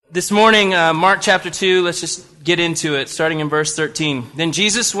This morning, Mark chapter 2, let's just get into it, starting in verse 13. Then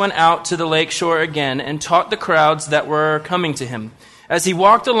Jesus went out to the lake shore again and taught the crowds that were coming to him. As he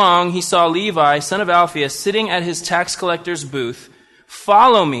walked along, he saw Levi, son of Alphaeus, sitting at his tax collector's booth.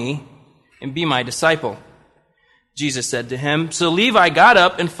 "Follow me and be my disciple," Jesus said to him. So Levi got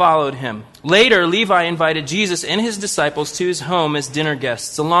up and followed him. Later, Levi invited Jesus and his disciples to his home as dinner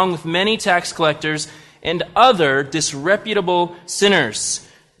guests, along with many tax collectors and other disreputable sinners.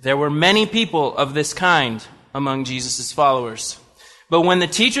 There were many people of this kind among Jesus' followers. But when the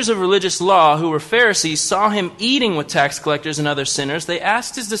teachers of religious law, who were Pharisees, saw him eating with tax collectors and other sinners, they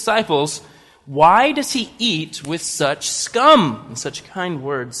asked his disciples, "Why does he eat with such scum?" In such kind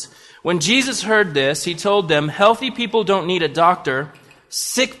words. When Jesus heard this, he told them, "Healthy people don't need a doctor,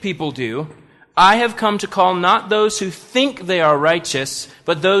 sick people do. I have come to call not those who think they are righteous,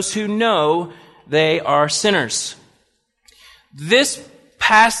 but those who know they are sinners." This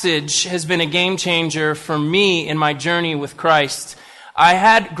passage has been a game changer for me in my journey with Christ.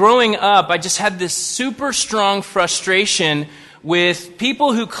 Growing up, I just had this super strong frustration with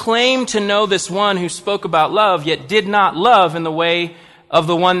people who claimed to know this one who spoke about love, yet did not love in the way of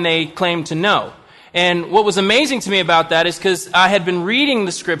the one they claimed to know. And what was amazing to me about that is because I had been reading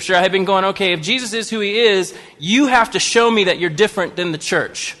the scripture, I had been going, okay, if Jesus is who he is, you have to show me that you're different than the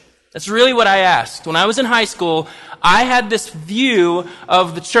church. That's really what I asked. When I was in high school, I had this view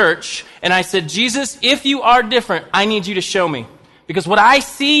of the church, and I said, Jesus, if you are different, I need you to show me. Because what I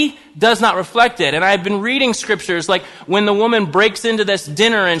see does not reflect it. And I had been reading scriptures like when the woman breaks into this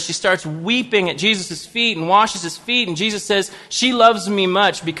dinner and she starts weeping at Jesus' feet and washes his feet, and Jesus says, she loves me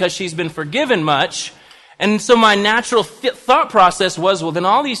much because she's been forgiven much. And so my natural thought process was, well, then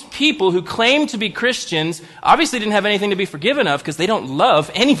all these people who claim to be Christians obviously didn't have anything to be forgiven of because they don't love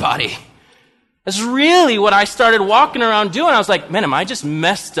anybody. That's really what I started walking around doing. I was like, man, am I just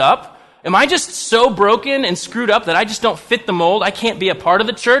messed up? Am I just so broken and screwed up that I just don't fit the mold? I can't be a part of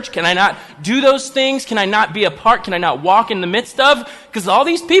the church? Can I not do those things? Can I not be a part? Can I not walk in the midst of? Because all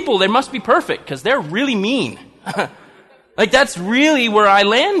these people, they must be perfect because they're really mean. Like that's really where I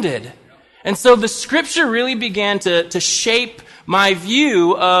landed. And so the scripture really began to shape my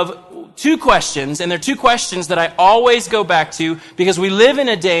view of two questions, and they're two questions that I always go back to because we live in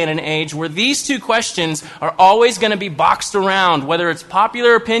a day and an age where these two questions are always going to be boxed around, whether it's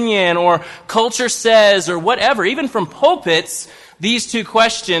popular opinion or culture says or whatever. Even from pulpits, these two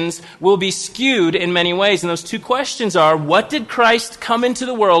questions will be skewed in many ways. And those two questions are, what did Christ come into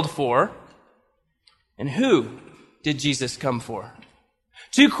the world for? And who did Jesus come for?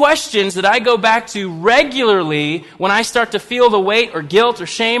 Two questions that I go back to regularly when I start to feel the weight or guilt or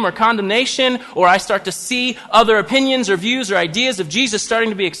shame or condemnation, or I start to see other opinions or views or ideas of Jesus starting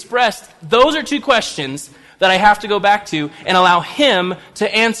to be expressed. Those are two questions that I have to go back to and allow him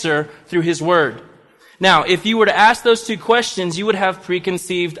to answer through his word. Now, if you were to ask those two questions, you would have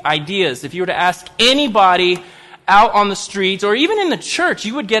preconceived ideas. If you were to ask anybody out on the streets or even in the church,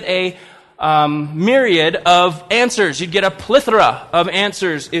 you would get a myriad of answers. You'd get a plethora of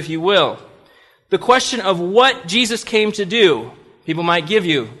answers, if you will. The question of what Jesus came to do, people might give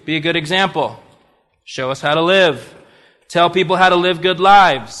you, be a good example. Show us how to live. Tell people how to live good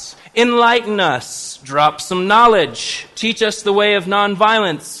lives. Enlighten us. Drop some knowledge. Teach us the way of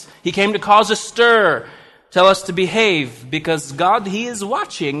nonviolence. He came to cause a stir. Tell us to behave because God, he is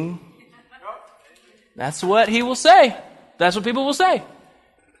watching. That's what he will say. That's what people will say.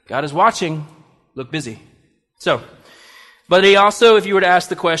 God is watching. Look busy. But he also, if you were to ask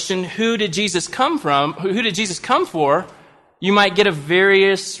the question, who did Jesus come from? Who did Jesus come for? You might get a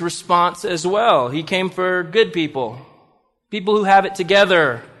various response as well. He came for good people. People who have it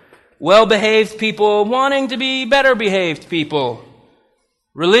together. Well-behaved people wanting to be better behaved people.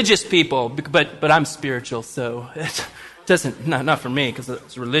 Religious people. But I'm spiritual, so it doesn't, not for me, because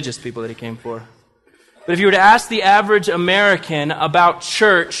it's religious people that he came for. But if you were to ask the average American about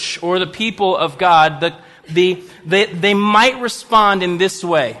church or the people of God, they might respond in this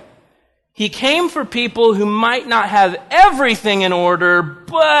way. He came for people who might not have everything in order,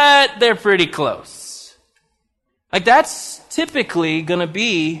 but they're pretty close. Like that's typically going to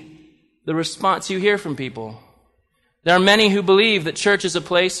be the response you hear from people. There are many who believe that church is a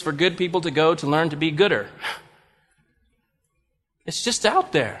place for good people to go to learn to be gooder. It's just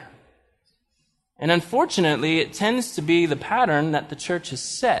out there. And unfortunately, it tends to be the pattern that the church has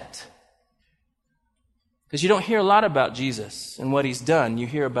set. Because you don't hear a lot about Jesus and what he's done. You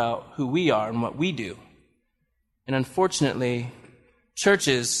hear about who we are and what we do. And unfortunately,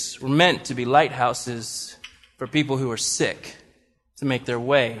 churches were meant to be lighthouses for people who are sick to make their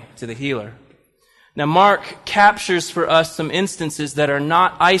way to the healer. Now, Mark captures for us some instances that are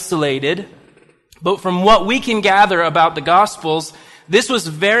not isolated, but from what we can gather about the Gospels, this was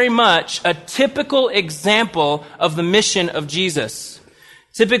very much a typical example of the mission of Jesus.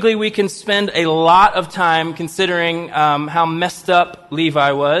 Typically, we can spend a lot of time considering how messed up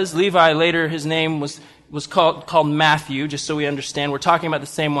Levi was. Levi, later, his name was called Matthew, just so we understand. We're talking about the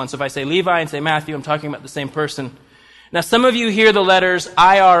same one. So if I say Levi and say Matthew, I'm talking about the same person. Now, some of you hear the letters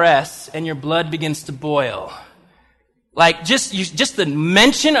IRS and your blood begins to boil. Like, just the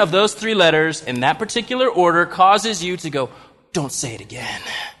mention of those three letters in that particular order causes you to go, don't say it again.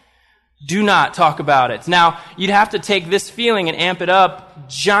 Do not talk about it. Now, you'd have to take this feeling and amp it up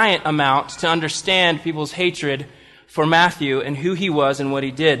giant amount to understand people's hatred for Matthew and who he was and what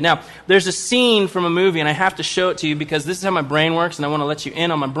he did. Now, there's a scene from a movie, and I have to show it to you because this is how my brain works, and I want to let you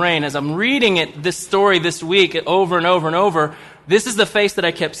in on my brain. As I'm reading this story this week over and over and over, this is the face that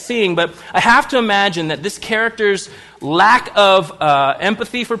I kept seeing, but I have to imagine that this character's lack of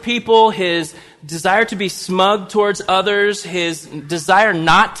empathy for people, his desire to be smug towards others, his desire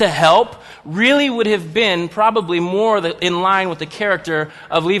not to help, really would have been probably more in line with the character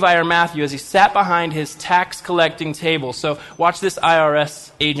of Levi or Matthew as he sat behind his tax collecting table. So watch this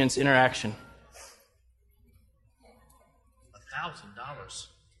IRS agent's interaction. $1,000?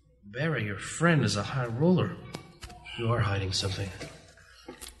 Barry, your friend is a high roller. You are hiding something.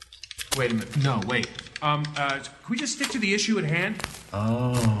 Wait a minute. No, wait. Can we just stick to the issue at hand?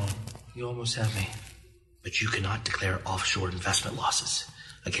 Oh, you almost have me. But you cannot declare offshore investment losses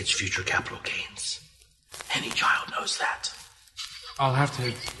against future capital gains. Any child knows that. I'll have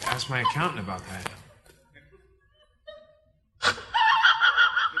to ask my accountant about that.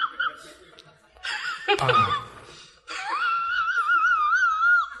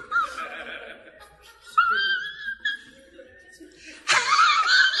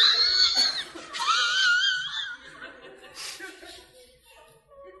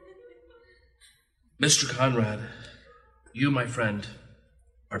 Mr. Conrad, you, my friend,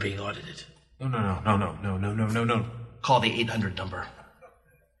 are being audited. No. Call the 800 number.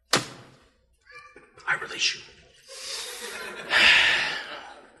 I release you.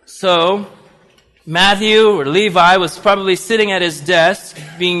 So, Matthew or Levi was probably sitting at his desk,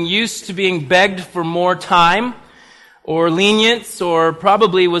 being used to being begged for more time or lenience, or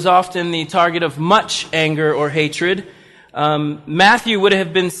probably was often the target of much anger or hatred. Matthew would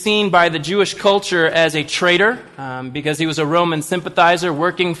have been seen by the Jewish culture as a traitor because he was a Roman sympathizer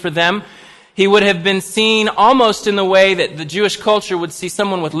working for them. He would have been seen almost in the way that the Jewish culture would see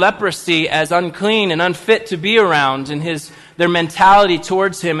someone with leprosy as unclean and unfit to be around, and their mentality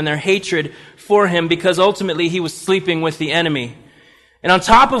towards him and their hatred for him, because ultimately he was sleeping with the enemy. And on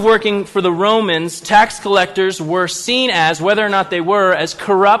top of working for the Romans, tax collectors were seen as, whether or not they were, as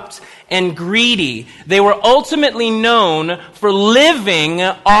corrupt and greedy. They were ultimately known for living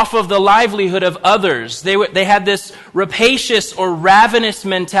off of the livelihood of others. They had this rapacious or ravenous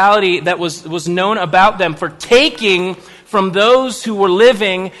mentality that was known about them for taking from those who were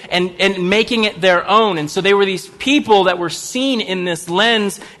living and making it their own. And so they were these people that were seen in this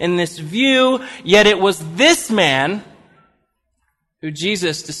lens, in this view, yet it was this man who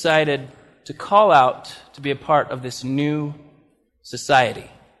Jesus decided to call out to be a part of this new society.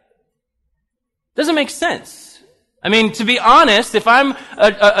 Doesn't make sense. I mean, to be honest, if I'm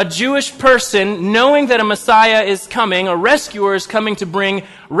a Jewish person, knowing that a Messiah is coming, a rescuer is coming to bring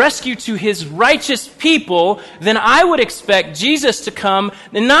rescue to his righteous people, then I would expect Jesus to come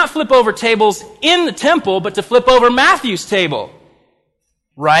and not flip over tables in the temple, but to flip over Matthew's table.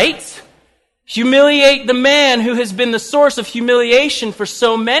 Right? Humiliate the man who has been the source of humiliation for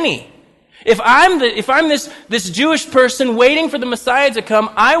so many. If I'm this Jewish person waiting for the Messiah to come,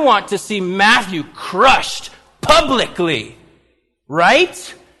 I want to see Matthew crushed publicly.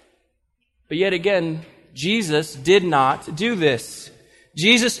 Right? But yet again, Jesus did not do this.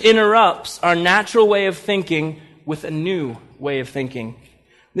 Jesus interrupts our natural way of thinking with a new way of thinking.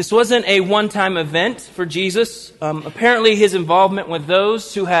 This wasn't a one-time event for Jesus. Apparently his involvement with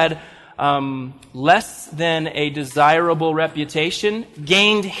those who had less than a desirable reputation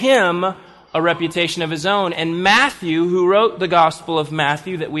gained him a reputation of his own. And Matthew, who wrote the Gospel of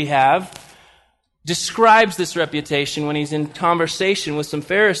Matthew that we have, describes this reputation when he's in conversation with some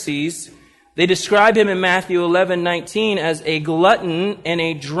Pharisees. They describe him in Matthew 11:19 as a glutton and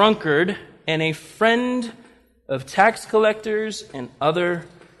a drunkard and a friend of tax collectors and other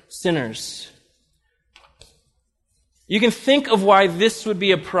sinners. You can think of why this would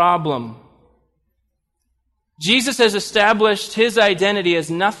be a problem. Jesus has established his identity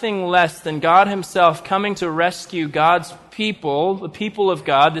as nothing less than God himself coming to rescue God's people, the people of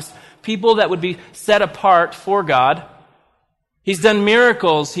God, this people that would be set apart for God. He's done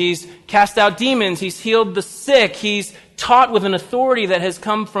miracles. He's cast out demons. He's healed the sick. He's taught with an authority that has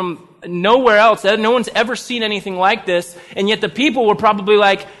come from nowhere else. No one's ever seen anything like this. And yet the people were probably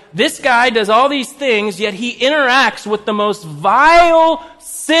like, this guy does all these things, yet he interacts with the most vile,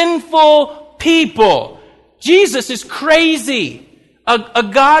 sinful people. Jesus is crazy. A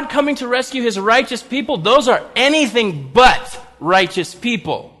God coming to rescue his righteous people, those are anything but righteous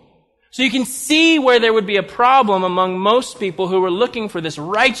people. So you can see where there would be a problem among most people who were looking for this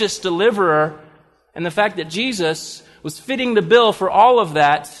righteous deliverer, and the fact that Jesus was fitting the bill for all of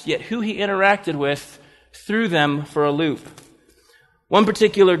that, yet who he interacted with threw them for a loop. One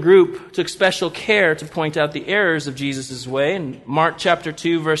particular group took special care to point out the errors of Jesus' way. In Mark chapter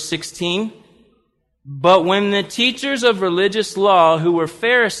 2, verse 16, but when the teachers of religious law, who were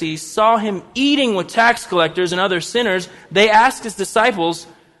Pharisees, saw him eating with tax collectors and other sinners, they asked his disciples,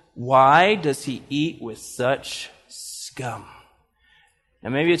 why does he eat with such scum? Now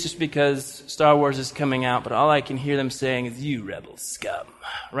maybe it's just because Star Wars is coming out, but all I can hear them saying is, you rebel scum.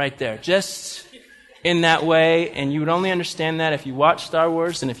 Right there. Just in that way, and you would only understand that if you watch Star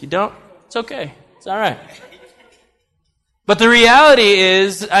Wars, and if you don't, it's okay. It's all right. But the reality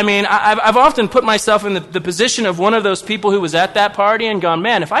is, I've often put myself in the position of one of those people who was at that party and gone,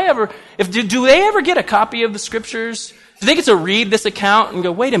 man, do they ever get a copy of the scriptures? Do they get to read this account and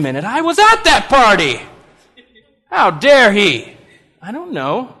go, wait a minute, I was at that party. How dare he? I don't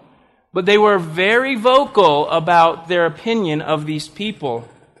know. But they were very vocal about their opinion of these people.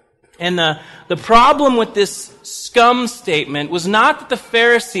 And the problem with this scum statement was not that the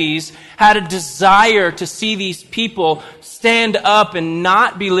Pharisees had a desire to see these people stand up and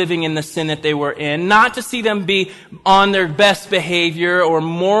not be living in the sin that they were in, not to see them be on their best behavior or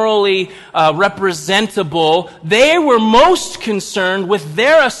morally representable. They were most concerned with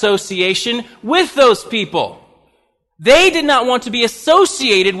their association with those people. They did not want to be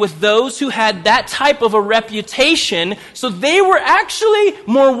associated with those who had that type of a reputation, so they were actually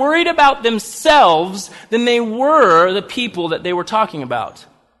more worried about themselves than they were the people that they were talking about.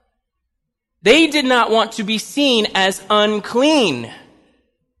 They did not want to be seen as unclean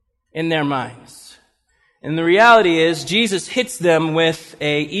in their minds. And the reality is, Jesus hits them with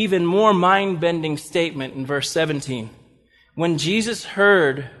an even more mind-bending statement in verse 17. When Jesus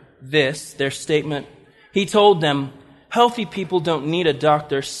heard this, their statement, he told them, healthy people don't need a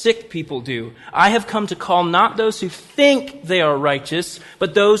doctor, sick people do. I have come to call not those who think they are righteous,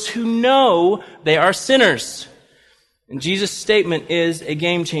 but those who know they are sinners. And Jesus' statement is a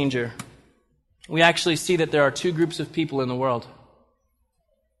game changer. We actually see that there are two groups of people in the world.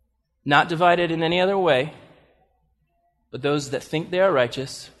 Not divided in any other way, but those that think they are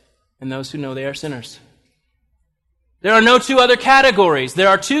righteous and those who know they are sinners. There are no two other categories. There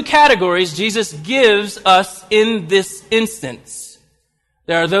are two categories Jesus gives us in this instance.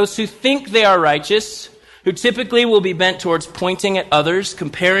 There are those who think they are righteous, who typically will be bent towards pointing at others,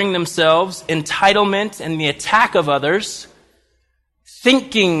 comparing themselves, entitlement, and the attack of others,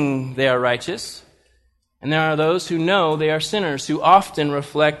 thinking they are righteous. And there are those who know they are sinners, who often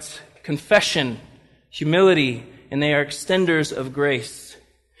reflect confession, humility, and they are extenders of grace.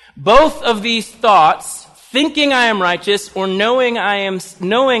 Both of these thoughts, thinking I am righteous or knowing I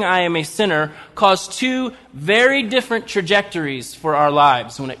am a sinner, cause two very different trajectories for our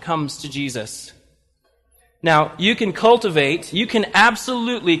lives when it comes to Jesus. Now, you can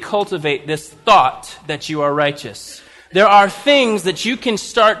absolutely cultivate this thought that you are righteous. There are things that you can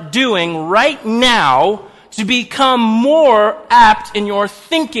start doing right now to become more apt in your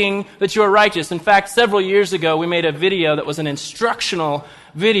thinking that you are righteous. In fact, several years ago, we made a video that was an instructional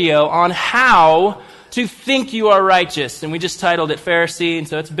video on how to think you are righteous. And we just titled it Pharisee, and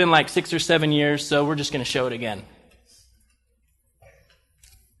so it's been like 6 or 7 years, so we're just going to show it again.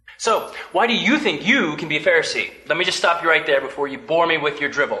 So, why do you think you can be a Pharisee? Let me just stop you right there before you bore me with your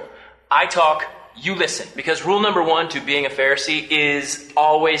dribble. I talk, you listen. Because rule number 1 to being a Pharisee is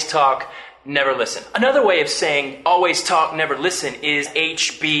always talk, never listen. Another way of saying always talk, never listen is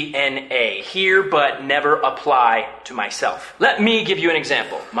HBNA. Hear but never apply to myself. Let me give you an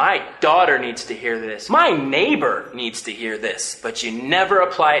example. My daughter needs to hear this. My neighbor needs to hear this. But you never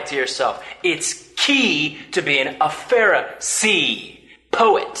apply it to yourself. It's key to being a Pharisee.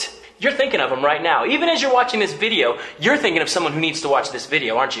 Poet. You're thinking of them right now. Even as you're watching this video, you're thinking of someone who needs to watch this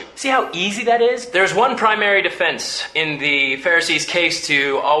video, aren't you? See how easy that is? There's one primary defense in the Pharisees' case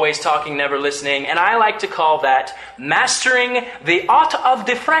to always talking, never listening, and I like to call that mastering the art of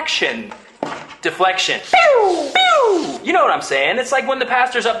deflection. Deflection. Pew! Pew! You know what I'm saying? It's like when the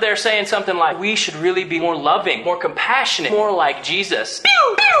pastor's up there saying something like, we should really be more loving, more compassionate, more like Jesus.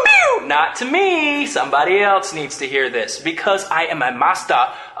 Pew! Pew! Pew! not to me. Somebody else needs to hear this because I am a master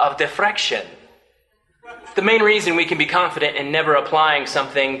of deflection. The main reason we can be confident in never applying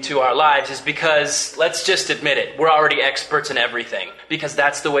something to our lives is because, let's just admit it, we're already experts in everything. Because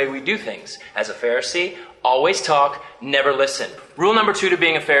that's the way we do things. As a Pharisee, always talk, never listen. Rule number 2 to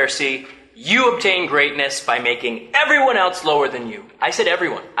being a Pharisee, you obtain greatness by making everyone else lower than you. I said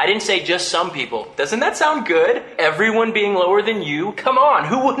everyone. I didn't say just some people. Doesn't that sound good? Everyone being lower than you? Come on,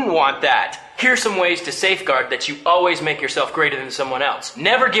 who wouldn't want that? Here's some ways to safeguard that you always make yourself greater than someone else.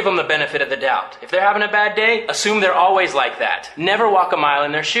 Never give them the benefit of the doubt. If they're having a bad day, assume they're always like that. Never walk a mile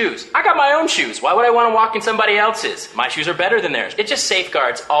in their shoes. I got my own shoes. Why would I want to walk in somebody else's? My shoes are better than theirs. It just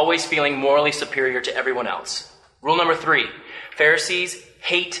safeguards always feeling morally superior to everyone else. Rule number 3. Pharisees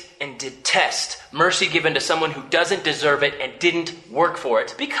hate and detest mercy given to someone who doesn't deserve it and didn't work for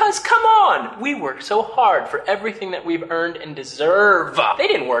it. Because, come on, we work so hard for everything that we've earned and deserve. They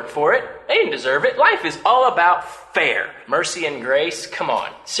didn't work for it. They didn't deserve it. Life is all about fair. Mercy and grace, come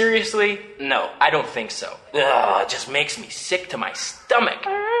on. Seriously? No, I don't think so. Ugh, it just makes me sick to my stomach.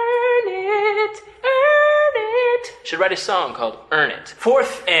 Earn it, earn it. Should write a song called Earn It.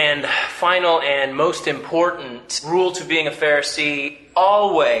 4th and final and most important rule to being a Pharisee,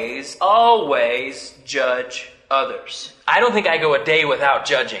 always judge others. I don't think I go a day without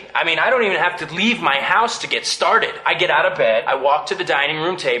judging. I mean, I don't even have to leave my house to get started. I get out of bed, I walk to the dining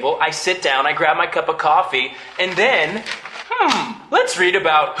room table, I sit down, I grab my cup of coffee, and then, let's read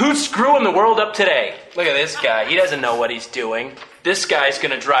about who's screwing the world up today. Look at this guy. He doesn't know what he's doing. This guy's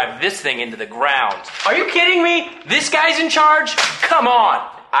gonna drive this thing into the ground. Are you kidding me? This guy's in charge? Come on.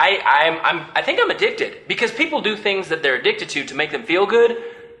 I think I'm addicted because people do things that they're addicted to make them feel good.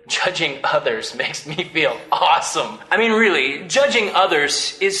 Judging others makes me feel awesome. I mean, really, judging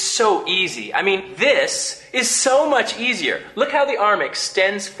others is so easy. I mean, this is so much easier. Look how the arm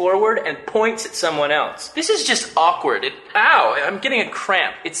extends forward and points at someone else. This is just awkward. Ow, I'm getting a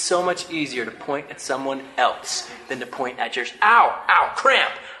cramp. It's so much easier to point at someone else than to point at yours. Ow,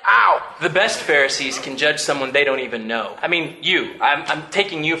 cramp. Ow! The best Pharisees can judge someone they don't even know. I mean, you. I'm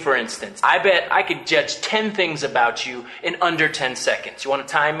taking you for instance. I bet I could judge 10 things about you in under 10 seconds. You want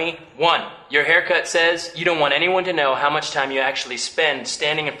to time me? 1. Your haircut says you don't want anyone to know how much time you actually spend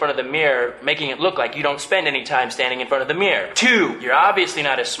standing in front of the mirror, making it look like you don't spend any time standing in front of the mirror. 2. You're obviously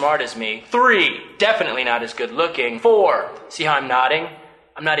not as smart as me. 3. Definitely not as good looking. 4. See how I'm nodding?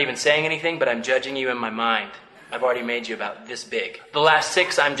 I'm not even saying anything, but I'm judging you in my mind. I've already made you about this big. The last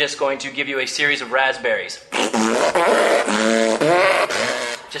 6, I'm just going to give you a series of raspberries.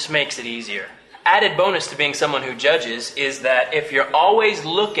 Just makes it easier. Added bonus to being someone who judges is that if you're always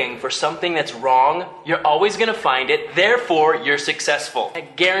looking for something that's wrong, you're always going to find it. Therefore, you're successful. A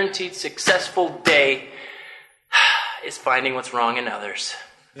guaranteed successful day is finding what's wrong in others.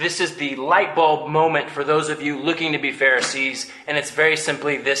 This is the light bulb moment for those of you looking to be Pharisees, and it's very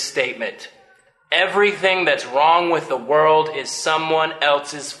simply this statement. Everything that's wrong with the world is someone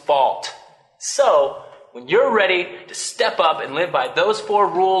else's fault. So, when you're ready to step up and live by those 4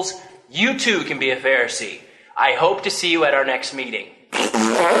 rules, you too can be a Pharisee. I hope to see you at our next meeting. It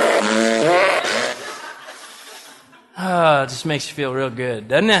just makes you feel real good,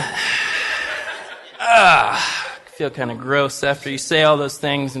 doesn't it? Feel kind of gross after you say all those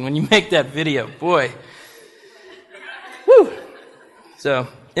things, and when you make that video, boy. Woo! So,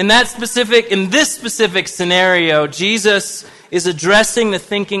 in this specific scenario, Jesus is addressing the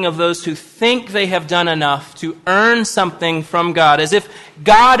thinking of those who think they have done enough to earn something from God, as if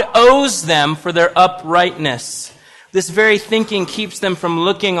God owes them for their uprightness. This very thinking keeps them from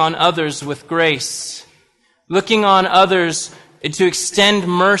looking on others with grace, looking on others to extend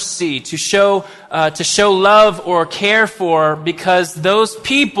mercy, to show love or care for, because those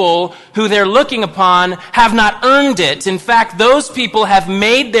people who they're looking upon have not earned it. In fact, those people have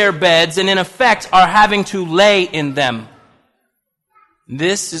made their beds and in effect are having to lay in them.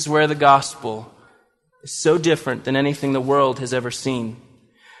 This is where the gospel is so different than anything the world has ever seen.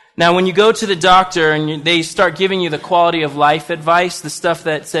 Now, when you go to the doctor and they start giving you the quality of life advice, the stuff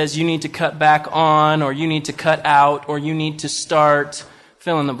that says you need to cut back on, or you need to cut out, or you need to start,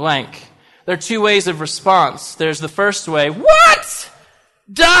 fill in the blank. There are 2 ways of response. There's the first way, what?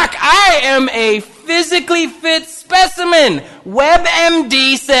 Doc, I am a physically fit specimen.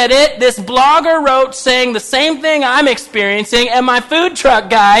 WebMD said it. This blogger wrote saying the same thing I'm experiencing, and my food truck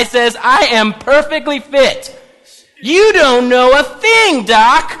guy says I am perfectly fit. You don't know a thing,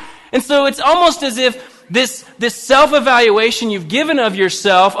 Doc. And so it's almost as if this self-evaluation you've given of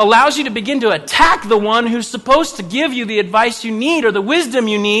yourself allows you to begin to attack the one who's supposed to give you the advice you need or the wisdom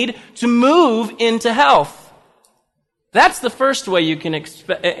you need to move into health. That's the first way you can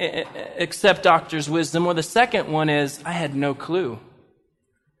accept doctor's wisdom, or the second one is, I had no clue.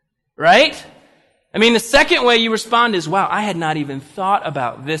 Right? I mean, the second way you respond is, wow, I had not even thought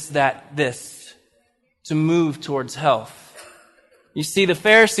about this, to move towards health. You see, the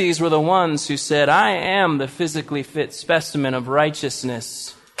Pharisees were the ones who said, I am the physically fit specimen of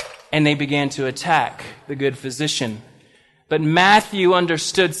righteousness. And they began to attack the good physician. But Matthew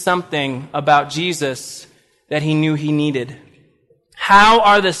understood something about Jesus that he knew he needed. How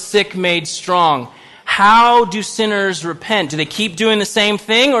are the sick made strong? How do sinners repent? Do they keep doing the same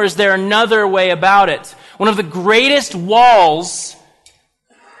thing, or is there another way about it? One of the greatest walls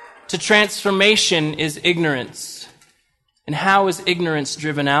to transformation is ignorance. And how is ignorance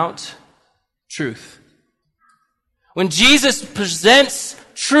driven out? Truth. When Jesus presents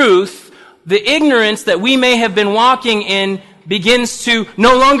truth, the ignorance that we may have been walking in begins to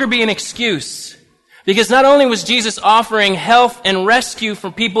no longer be an excuse. Because not only was Jesus offering health and rescue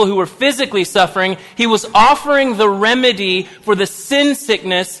for people who were physically suffering, he was offering the remedy for the sin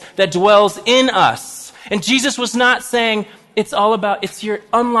sickness that dwells in us. And Jesus was not saying, it's your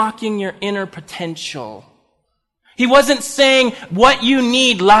unlocking your inner potential. He wasn't saying what you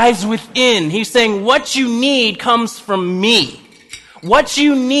need lies within. He's saying what you need comes from me. What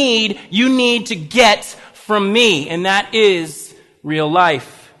you need to get from me. And that is real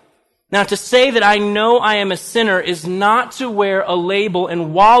life. Now, to say that I know I am a sinner is not to wear a label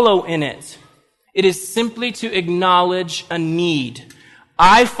and wallow in it. It is simply to acknowledge a need.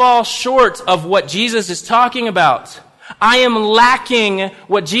 I fall short of what Jesus is talking about. I am lacking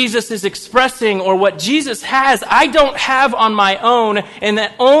what Jesus is expressing, or what Jesus has, I don't have on my own, and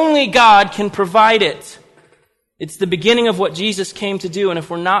that only God can provide it. It's the beginning of what Jesus came to do, and if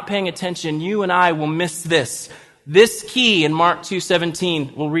we're not paying attention, you and I will miss this. This key in Mark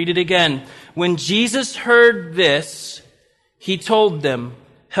 2:17, we'll read it again. When Jesus heard this, he told them,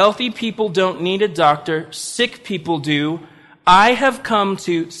 healthy people don't need a doctor, sick people do. I have come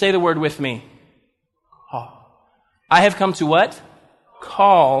to, say the word with me. I have come to what?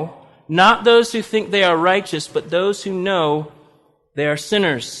 Call, not those who think they are righteous, but those who know they are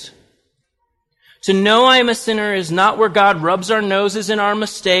sinners. To know I am a sinner is not where God rubs our noses in our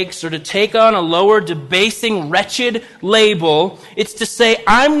mistakes or to take on a lower, debasing, wretched label. It's to say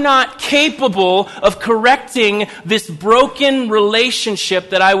I'm not capable of correcting this broken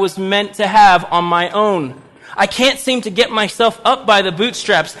relationship that I was meant to have on my own. I can't seem to get myself up by the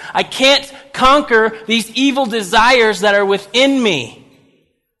bootstraps. I can't conquer these evil desires that are within me.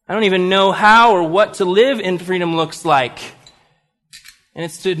 I don't even know how or what to live in freedom looks like. And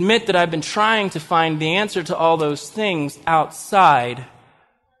it's to admit that I've been trying to find the answer to all those things outside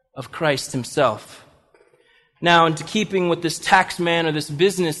of Christ himself. Now, into keeping with this tax man or this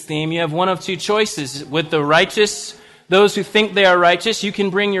business theme, you have one of two choices. With the righteous, those who think they are righteous, you can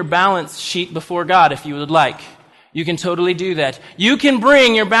bring your balance sheet before God if you would like. You can totally do that. You can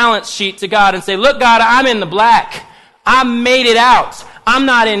bring your balance sheet to God and say, look, God, I'm in the black. I made it out. I'm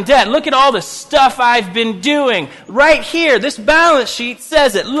not in debt. Look at all the stuff I've been doing. Right here, this balance sheet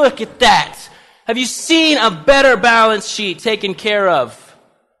says it. Look at that. Have you seen a better balance sheet taken care of?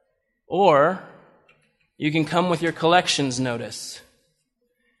 Or you can come with your collections notice.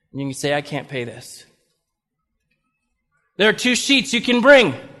 And you can say, I can't pay this. There are two sheets you can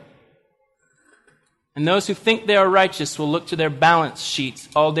bring. And those who think they are righteous will look to their balance sheets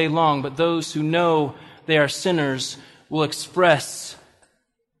all day long, but those who know they are sinners will express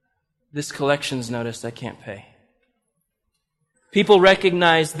this collections notice, I can't pay. People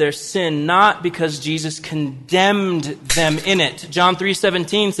recognize their sin not because Jesus condemned them in it. John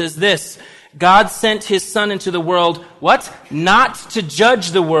 3:17 says this, God sent his Son into the world, what? Not to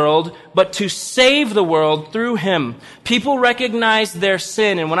judge the world, but to save the world through him. People recognize their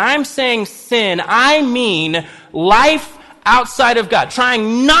sin. And when I'm saying sin, I mean life outside of God.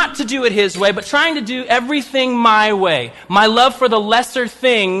 Trying not to do it his way, but trying to do everything my way. My love for the lesser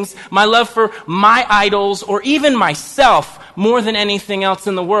things, my love for my idols, or even myself, more than anything else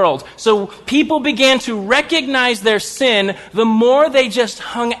in the world. So people began to recognize their sin the more they just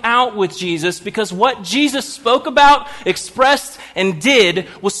hung out with Jesus, because what Jesus spoke about, expressed, and did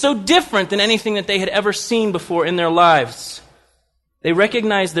was so different than anything that they had ever seen before in their lives. They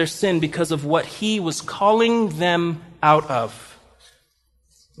recognized their sin because of what he was calling them out of.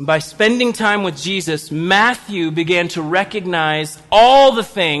 And by spending time with Jesus, Matthew began to recognize all the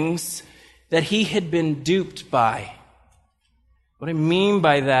things that he had been duped by. What I mean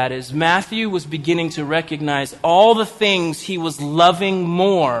by that is Matthew was beginning to recognize all the things he was loving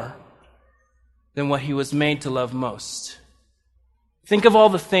more than what he was made to love most. Think of all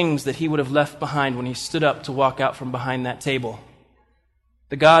the things that he would have left behind when he stood up to walk out from behind that table.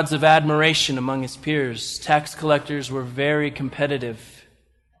 The gods of admiration among his peers. Tax collectors were very competitive.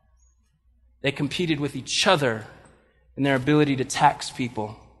 They competed with each other in their ability to tax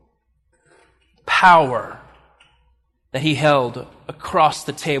people. Power that he held across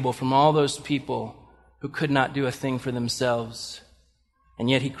the table from all those people who could not do a thing for themselves, and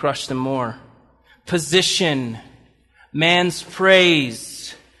yet he crushed them more. Position, man's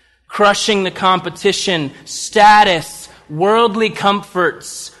praise, crushing the competition, status, worldly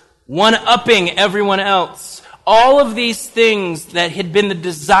comforts, one-upping everyone else. All of these things that had been the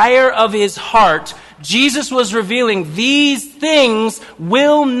desire of his heart, Jesus was revealing these things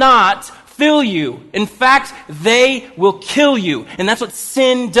will not fill you. In fact, they will kill you. And that's what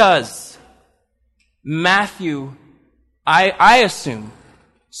sin does. Matthew, I assume,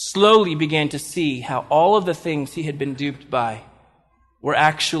 slowly began to see how all of the things he had been duped by were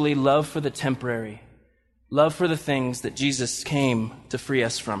actually love for the temporary, love for the things that Jesus came to free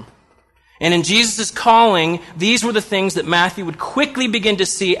us from. And in Jesus' calling, these were the things that Matthew would quickly begin to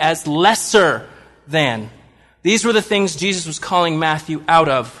see as lesser than. These were the things Jesus was calling Matthew out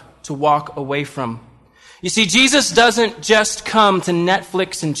of, to walk away from. You see, Jesus doesn't just come to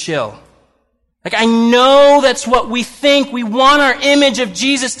Netflix and chill. Like, I know that's what we think. We want our image of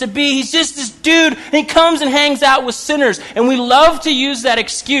Jesus to be. He's just this dude, and he comes and hangs out with sinners. And we love to use that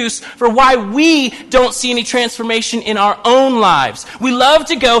excuse for why we don't see any transformation in our own lives. We love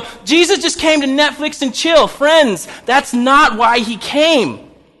to go, Jesus just came to Netflix and chill. Friends, that's not why he came.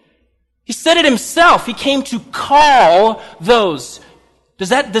 He said it himself. He came to call those. Does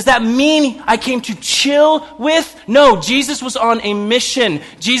that mean I came to chill with? No, Jesus was on a mission.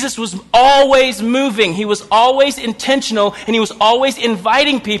 Jesus was always moving. He was always intentional, and he was always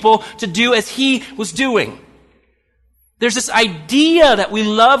inviting people to do as he was doing. There's this idea that we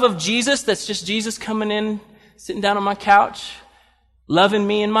love of Jesus that's just Jesus coming in, sitting down on my couch, loving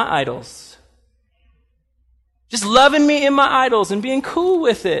me and my idols. Just loving me and my idols and being cool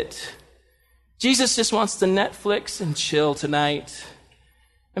with it. Jesus just wants to Netflix and chill tonight.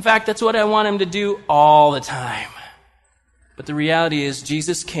 In fact, that's what I want him to do all the time. But the reality is,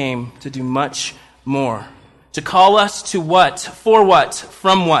 Jesus came to do much more. To call us to what? For what?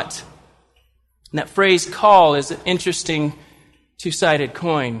 From what? And that phrase call is an interesting two-sided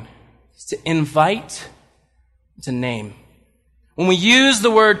coin. It's to invite, to name. When we use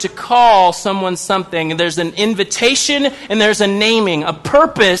the word to call someone something, there's an invitation and there's a naming, a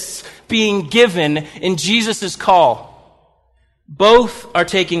purpose being given in Jesus' call. Both are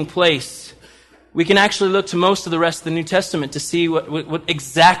taking place. We can actually look to most of the rest of the New Testament to see what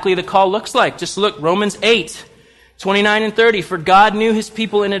exactly the call looks like. Just look, Romans 8, 29 and 30. For God knew his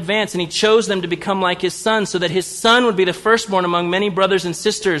people in advance, and he chose them to become like his son, so that his son would be the firstborn among many brothers and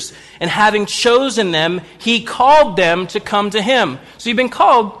sisters. And having chosen them, he called them to come to him. So you've been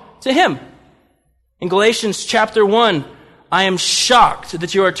called to him. In Galatians chapter 1, I am shocked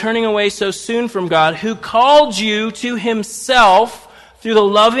that you are turning away so soon from God, who called you to himself through the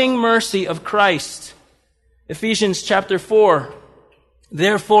loving mercy of Christ. Ephesians chapter 4.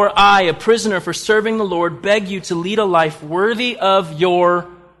 Therefore I, a prisoner for serving the Lord, beg you to lead a life worthy of your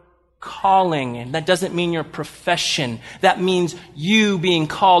calling. And that doesn't mean your profession. That means you being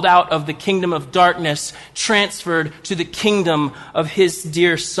called out of the kingdom of darkness, transferred to the kingdom of his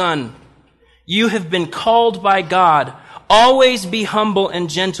dear Son. You have been called by God. Always be humble and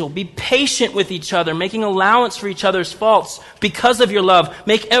gentle. Be patient with each other, making allowance for each other's faults because of your love.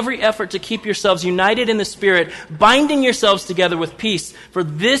 Make every effort to keep yourselves united in the Spirit, binding yourselves together with peace. For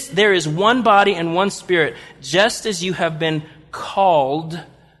this there is one body and one Spirit, just as you have been called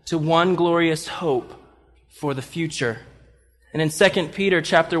to one glorious hope for the future. And in 2 Peter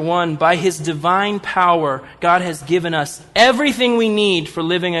chapter 1, by his divine power, God has given us everything we need for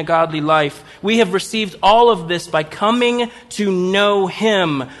living a godly life. We have received all of this by coming to know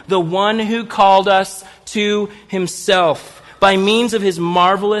him, the one who called us to himself, by means of his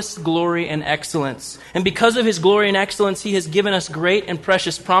marvelous glory and excellence. And because of his glory and excellence, he has given us great and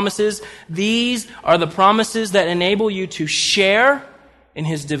precious promises. These are the promises that enable you to share in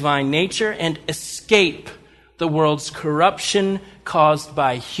his divine nature and escape the world's corruption caused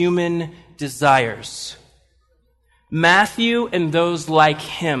by human desires. Matthew and those like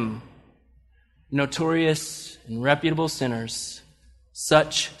him, notorious and reputable sinners,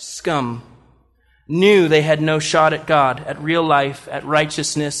 such scum, knew they had no shot at God, at real life, at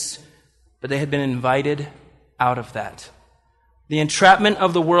righteousness, but they had been invited out of that. The entrapment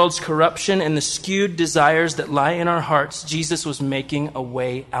of the world's corruption and the skewed desires that lie in our hearts, Jesus was making a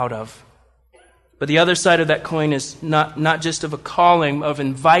way out of. But the other side of that coin is not just of a calling, of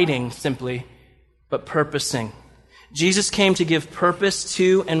inviting simply, but purposing. Jesus came to give purpose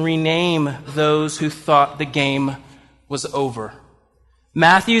to and rename those who thought the game was over.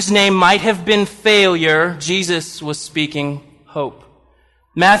 Matthew's name might have been failure. Jesus was speaking hope.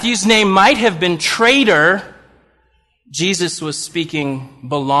 Matthew's name might have been traitor. Jesus was speaking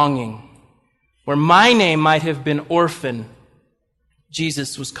belonging. Where my name might have been orphan,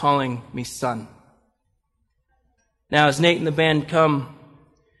 Jesus was calling me son. Now, as Nate and the band come,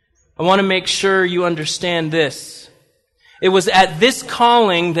 I want to make sure you understand this. It was at this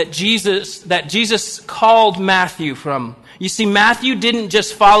calling that Jesus called Matthew from. You see, Matthew didn't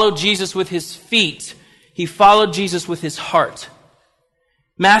just follow Jesus with his feet. He followed Jesus with his heart.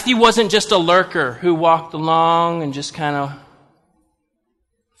 Matthew wasn't just a lurker who walked along and just kind of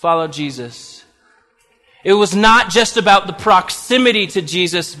followed Jesus. It was not just about the proximity to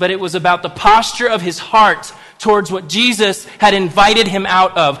Jesus, but it was about the posture of his heart towards what Jesus had invited him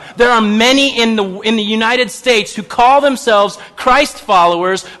out of. There are many in the United States who call themselves Christ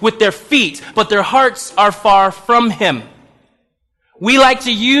followers with their feet, but their hearts are far from him. We like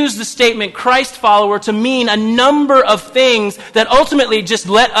to use the statement Christ follower to mean a number of things that ultimately just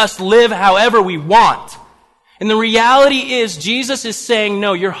let us live however we want. And the reality is, Jesus is saying,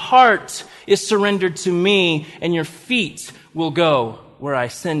 no, your heart is surrendered to me, and your feet will go where I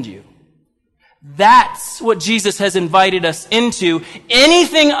send you. That's what Jesus has invited us into.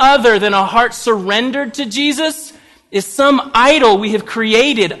 Anything other than a heart surrendered to Jesus is some idol we have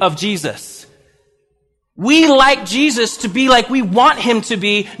created of Jesus. We like Jesus to be like we want him to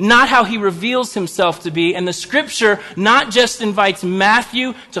be, not how he reveals himself to be. And the scripture not just invites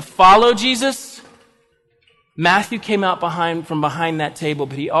Matthew to follow Jesus. Matthew came out from behind that table,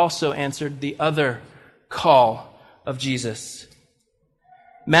 but he also answered the other call of Jesus.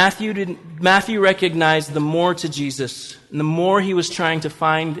 Matthew recognized the more to Jesus, and the more he was trying to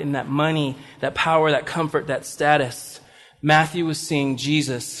find in that money, that power, that comfort, that status, Matthew was seeing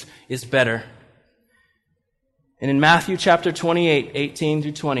Jesus is better. And in Matthew chapter 28, 18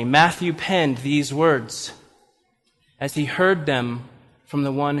 through 20, Matthew penned these words as he heard them from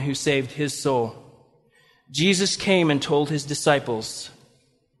the one who saved his soul. Jesus came and told his disciples,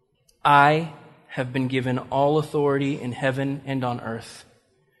 I have been given all authority in heaven and on earth.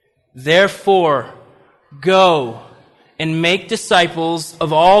 Therefore, go and make disciples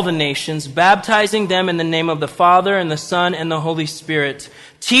of all the nations, baptizing them in the name of the Father and the Son and the Holy Spirit.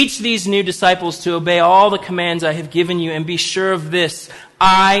 Teach these new disciples to obey all the commands I have given you, and be sure of this,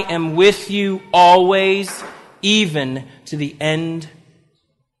 I am with you always, even to the end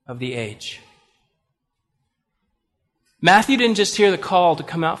of the age. Matthew didn't just hear the call to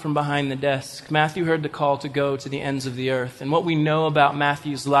come out from behind the desk. Matthew heard the call to go to the ends of the earth. And what we know about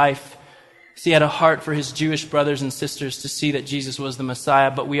Matthew's life is he had a heart for his Jewish brothers and sisters to see that Jesus was the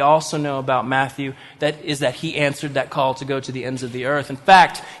Messiah. But we also know about Matthew that he answered that call to go to the ends of the earth. In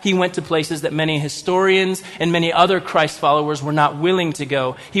fact, he went to places that many historians and many other Christ followers were not willing to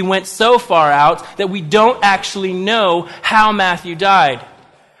go. He went so far out that we don't actually know how Matthew died.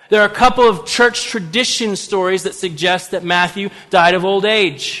 There are a couple of church tradition stories that suggest that Matthew died of old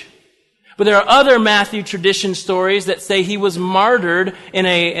age. But there are other Matthew tradition stories that say he was martyred in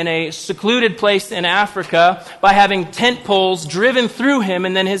a secluded place in Africa by having tent poles driven through him,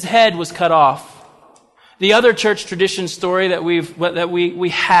 and then his head was cut off. The other church tradition story that we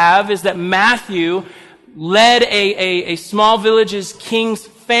have is that Matthew led a small village's king's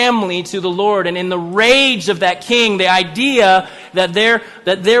family to the Lord, and in the rage of that king, the idea that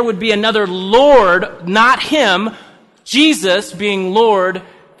there would be another Lord, not him, Jesus being Lord,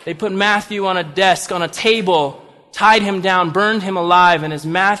 they put Matthew on a desk, on a table, tied him down, burned him alive, and as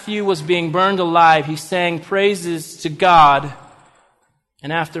Matthew was being burned alive, he sang praises to God.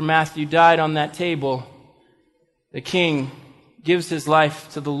 And after Matthew died on that table, the king gives his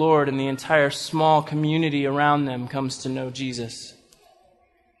life to the Lord, and the entire small community around them comes to know Jesus.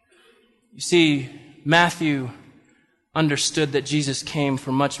 You see, Matthew understood that Jesus came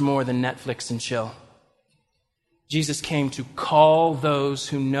for much more than Netflix and chill. Jesus came to call those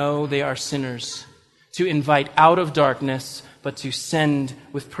who know they are sinners, to invite out of darkness, but to send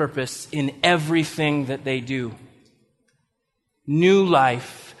with purpose in everything that they do. New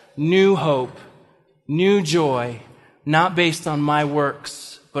life, new hope, new joy, not based on my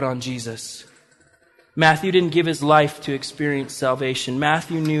works, but on Jesus. Matthew didn't give his life to experience salvation.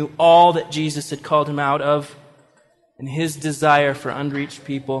 Matthew knew all that Jesus had called him out of, and his desire for unreached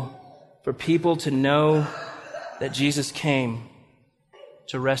people, for people to know that Jesus came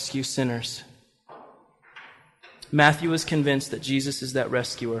to rescue sinners. Matthew was convinced that Jesus is that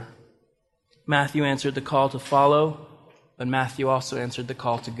rescuer. Matthew answered the call to follow, but Matthew also answered the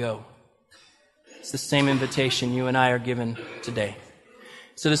call to go. It's the same invitation you and I are given today.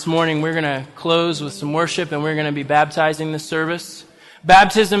 So this morning we're going to close with some worship and we're going to be baptizing this service.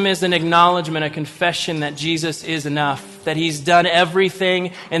 Baptism is an acknowledgement, a confession that Jesus is enough, that He's done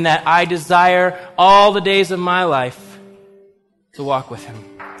everything, and that I desire all the days of my life to walk with Him.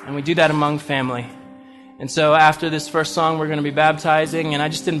 And we do that among family. And so after this first song, we're going to be baptizing, and I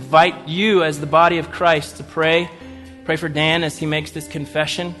just invite you as the body of Christ to pray. Pray for Dan as he makes this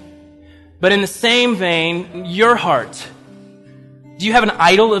confession. But in the same vein, your heart. Do you have an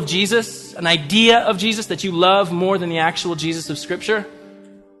idol of Jesus, an idea of Jesus that you love more than the actual Jesus of Scripture?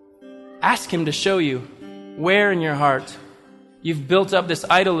 Ask Him to show you where in your heart you've built up this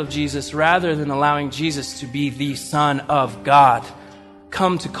idol of Jesus rather than allowing Jesus to be the Son of God,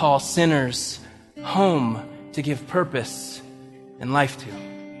 come to call sinners home, to give purpose and life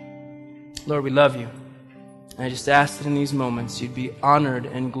to. Lord, we love you. And I just ask that in these moments you'd be honored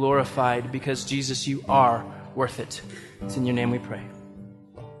and glorified because, Jesus, you are worth it. It's in your name we pray.